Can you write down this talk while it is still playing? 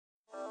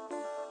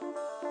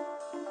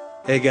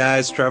Hey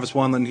guys, Travis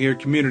Wanlin here,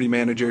 Community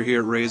Manager here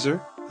at Razer.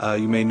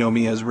 You may know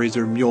me as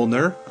Razer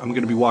Mjolnir. I'm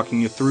going to be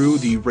walking you through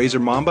the Razer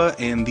Mamba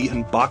and the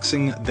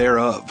unboxing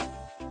thereof.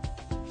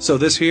 So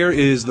this here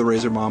is the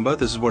Razer Mamba.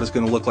 This is what it's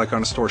going to look like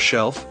on a store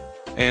shelf.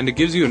 And it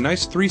gives you a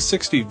nice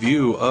 360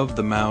 view of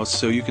the mouse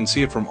so you can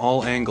see it from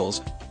all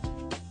angles.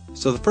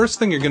 So the first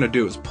thing you're going to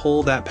do is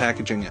pull that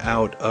packaging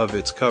out of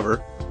its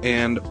cover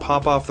and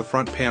pop off the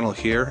front panel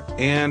here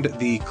and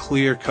the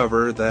clear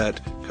cover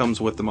that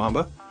comes with the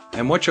Mamba.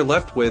 And what you're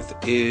left with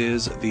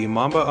is the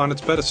Mamba on its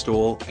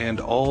pedestal and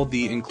all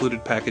the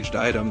included packaged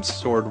items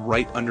stored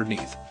right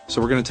underneath.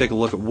 So we're going to take a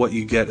look at what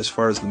you get as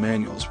far as the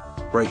manuals.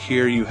 Right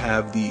here you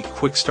have the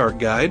quick start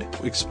guide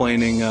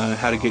explaining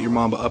how to get your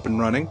Mamba up and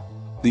running,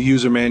 the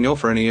user manual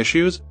for any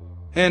issues,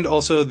 and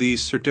also the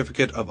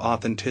certificate of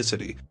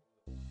authenticity.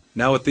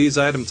 Now with these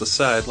items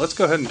aside, let's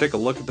go ahead and take a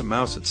look at the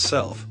mouse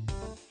itself.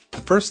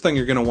 The first thing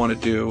you're going to want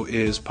to do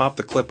is pop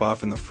the clip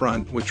off in the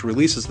front, which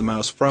releases the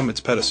mouse from its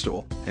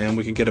pedestal, and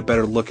we can get a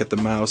better look at the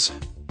mouse.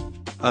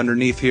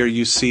 Underneath here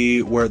you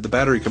see where the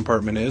battery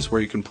compartment is, where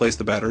you can place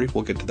the battery.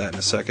 We'll get to that in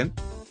a second.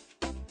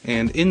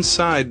 And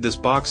inside this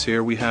box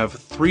here we have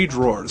 3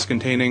 drawers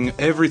containing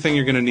everything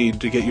you're going to need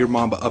to get your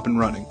Mamba up and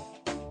running.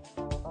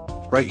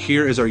 Right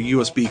here is our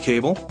USB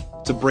cable.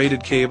 It's a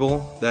braided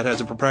cable that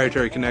has a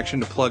proprietary connection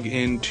to plug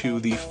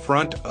into the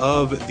front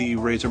of the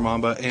Razer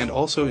Mamba and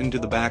also into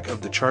the back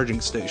of the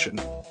charging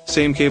station.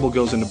 Same cable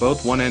goes into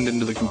both, one end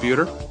into the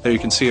computer. There you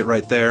can see it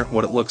right there,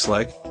 what it looks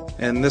like.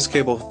 And this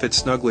cable fits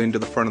snugly into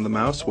the front of the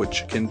mouse,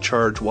 which can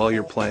charge while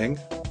you're playing,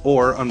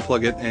 or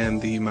unplug it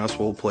and the mouse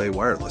will play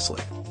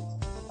wirelessly.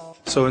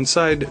 So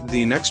inside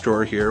the next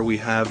drawer here we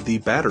have the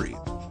battery.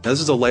 Now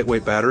this is a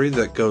lightweight battery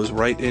that goes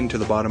right into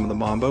the bottom of the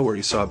Mamba where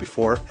you saw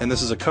before, and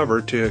this is a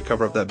cover to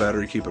cover up that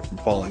battery, keep it from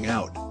falling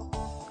out.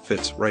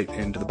 Fits right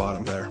into the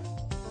bottom there.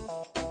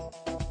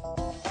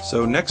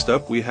 So next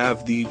up we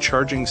have the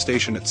charging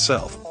station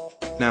itself.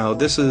 Now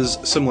this is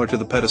similar to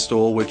the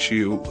pedestal which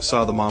you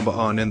saw the Mamba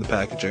on in the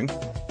packaging,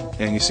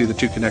 and you see the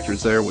 2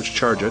 connectors there which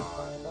charge it.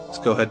 Let's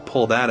go ahead and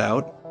pull that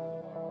out.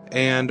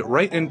 And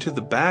right into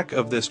the back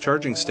of this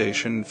charging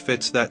station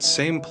fits that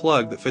same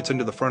plug that fits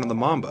into the front of the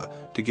Mamba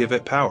to give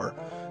it power.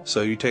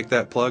 So you take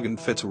that plug and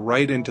fits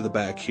right into the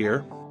back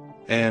here,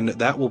 and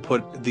that will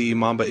put the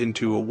Mamba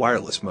into a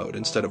wireless mode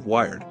instead of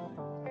wired.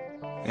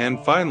 And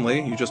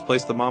finally, you just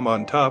place the Mamba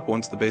on top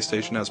once the base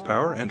station has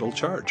power and it'll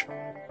charge.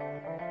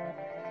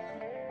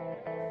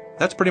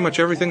 That's pretty much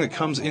everything that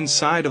comes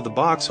inside of the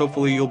box.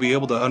 Hopefully you'll be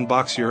able to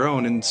unbox your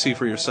own and see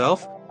for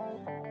yourself.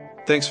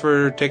 Thanks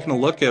for taking a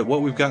look at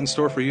what we've got in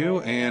store for you,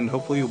 and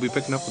hopefully you'll be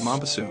picking up the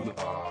Mamba soon.